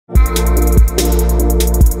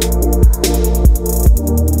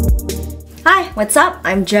What's up?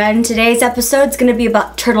 I'm Jen. Today's episode is going to be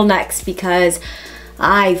about turtlenecks because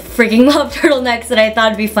I freaking love turtlenecks and I thought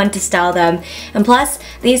it'd be fun to style them. And plus,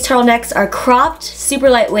 these turtlenecks are cropped, super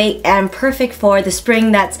lightweight, and perfect for the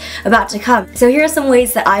spring that's about to come. So here are some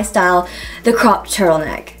ways that I style the cropped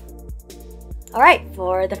turtleneck. Alright,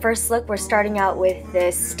 for the first look, we're starting out with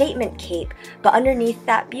this statement cape, but underneath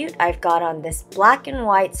that beaut, I've got on this black and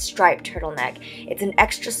white striped turtleneck. It's an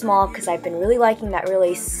extra small because I've been really liking that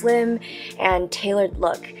really slim and tailored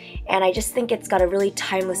look, and I just think it's got a really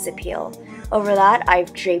timeless appeal. Over that,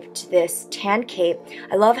 I've draped this tan cape.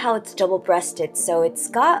 I love how it's double-breasted, so it's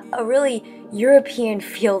got a really European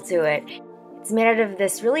feel to it. It's made out of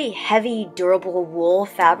this really heavy, durable wool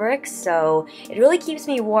fabric, so it really keeps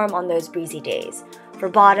me warm on those breezy days. For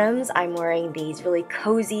bottoms, I'm wearing these really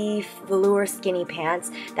cozy velour skinny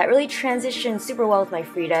pants that really transition super well with my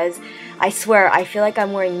Fridas. I swear, I feel like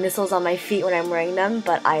I'm wearing missiles on my feet when I'm wearing them,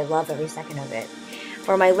 but I love every second of it.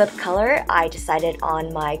 For my lip color, I decided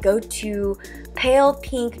on my go-to pale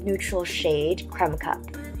pink neutral shade, Creme Cup.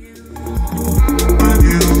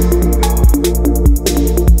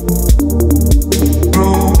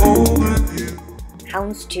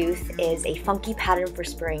 Houndstooth is a funky pattern for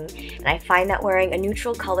spring, and I find that wearing a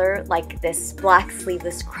neutral color like this black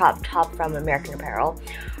sleeveless crop top from American Apparel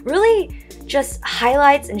really just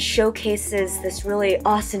highlights and showcases this really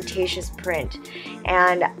ostentatious print.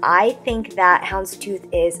 And I think that Houndstooth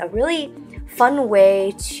is a really fun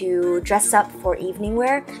way to dress up for evening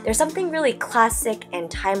wear. There's something really classic and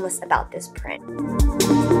timeless about this print.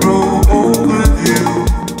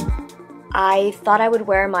 I thought I would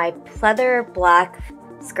wear my pleather black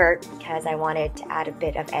skirt because I wanted to add a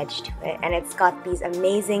bit of edge to it, and it's got these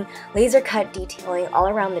amazing laser cut detailing all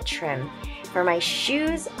around the trim. For my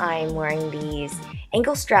shoes, I'm wearing these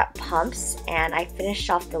ankle strap pumps, and I finished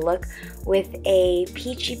off the look with a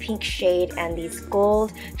peachy pink shade and these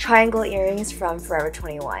gold triangle earrings from Forever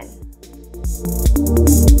 21.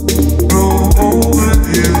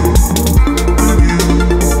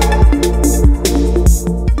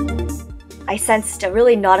 I sensed a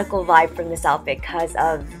really nautical vibe from this outfit because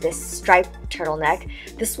of this striped turtleneck.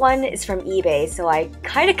 This one is from eBay, so I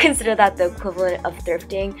kind of consider that the equivalent of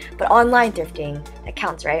thrifting, but online thrifting, that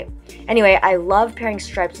counts, right? Anyway, I love pairing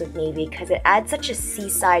stripes with navy because it adds such a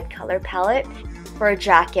seaside color palette. For a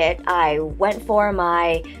jacket, I went for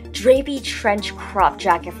my drapey trench crop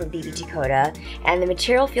jacket from BB Dakota, and the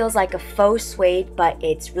material feels like a faux suede, but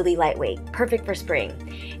it's really lightweight, perfect for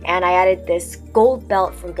spring. And I added this gold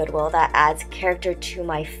belt from Goodwill that adds character to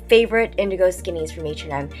my favorite indigo skinnies from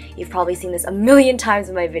H&M. You've probably seen this a million times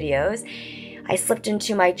in my videos. I slipped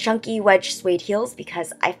into my chunky wedge suede heels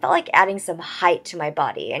because I felt like adding some height to my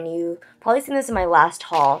body, and you've probably seen this in my last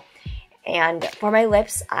haul. And for my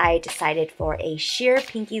lips, I decided for a sheer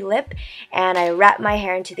pinky lip, and I wrapped my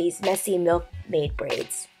hair into these messy milkmaid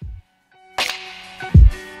braids.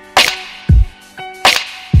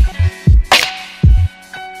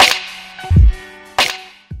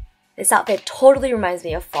 This outfit totally reminds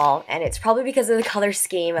me of fall, and it's probably because of the color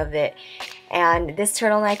scheme of it. And this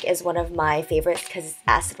turtleneck is one of my favorites because it's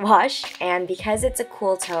acid wash, and because it's a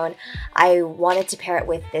cool tone, I wanted to pair it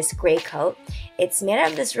with this gray coat. It's made out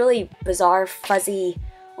of this really bizarre, fuzzy,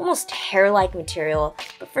 almost hair-like material,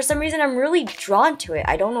 but for some reason I'm really drawn to it.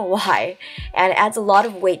 I don't know why. And it adds a lot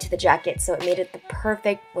of weight to the jacket, so it made it the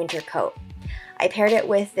perfect winter coat. I paired it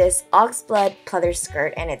with this oxblood pleather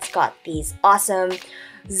skirt, and it's got these awesome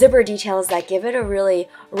zipper details that give it a really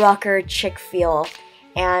rocker chic feel.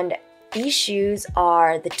 And these shoes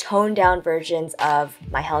are the toned down versions of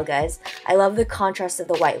my Helgas. I love the contrast of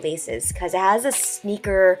the white laces because it has a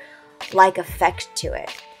sneaker-like effect to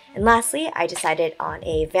it. And lastly, I decided on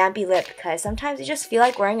a vampy lip because sometimes you just feel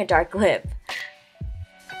like wearing a dark lip.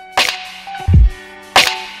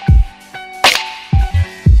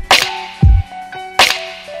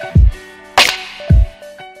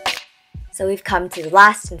 So we've come to the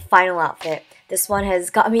last and final outfit. This one has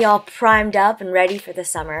got me all primed up and ready for the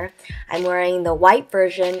summer. I'm wearing the white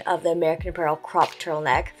version of the American Apparel crop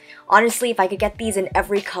turtleneck. Honestly, if I could get these in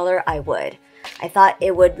every color, I would. I thought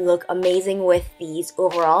it would look amazing with these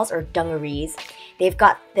overalls or dungarees. They've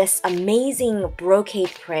got this amazing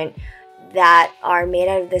brocade print that are made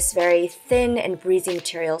out of this very thin and breezy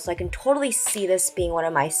material, so I can totally see this being one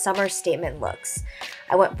of my summer statement looks.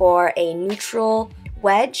 I went for a neutral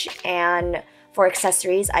wedge, and for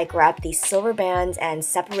accessories I grabbed these silver bands and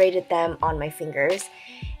separated them on my fingers,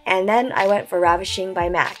 and then I went for Ravishing by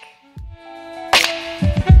MAC.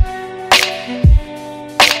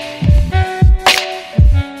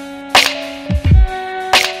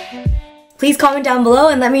 Please comment down below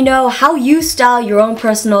and let me know how you style your own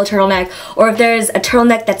personal turtleneck, or if there's a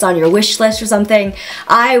turtleneck that's on your wish list or something.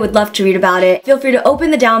 I would love to read about it. Feel free to open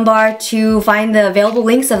the down bar to find the available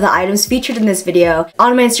links of the items featured in this video.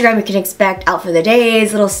 On my Instagram you can expect out for the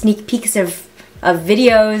days, little sneak peeks of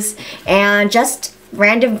videos, and just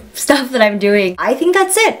random stuff that I'm doing. I think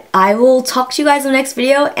that's it. I will talk to you guys in the next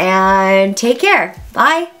video, and take care.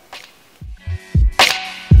 Bye!